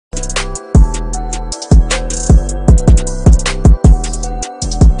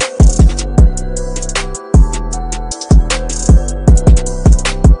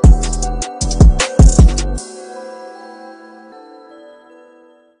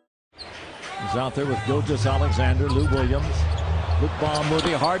He's out there with Gilgis Alexander, Lou Williams. Good ball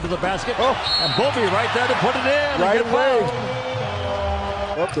moving hard to the basket. Oh, and Bobby right there to put it in. Right away.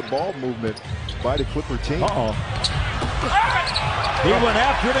 Up the ball movement by the Clipper team. Uh-oh. He went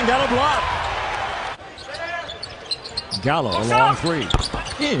after it and got a block. Gallo, a long three.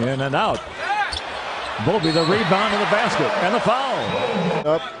 In and out. Bobby the rebound in the basket and the foul.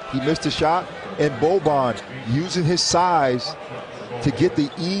 Up, he missed a shot, and Boban using his size to get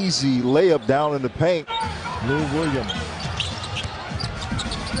the easy layup down in the paint. Lou Williams.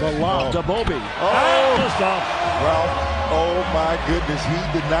 The lob to Bobby. Well, oh my goodness,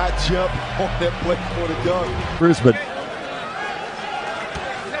 he did not jump on that play for the dunk. Brisbane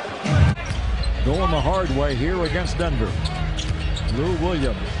going the hard way here against Denver. Lou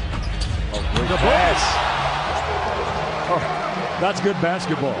Williams. The pass. Oh, that's good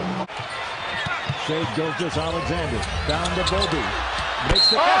basketball. Shade Gilgis Alexander down to Bobby. Makes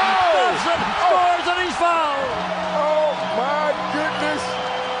the catch. Scores and he's fouled. Oh my goodness.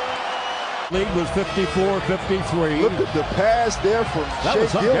 Lead was 54-53. Look at the pass there from Shea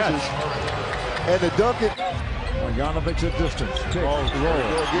Gilgis. And the dunk it. Marjanovic at distance. Pick, roll. He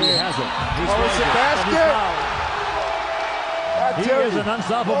has it. It's a basket. He is an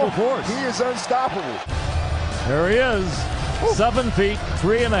unstoppable force. He is unstoppable. There he is. 7 feet,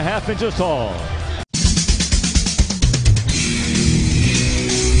 3.5 inches tall.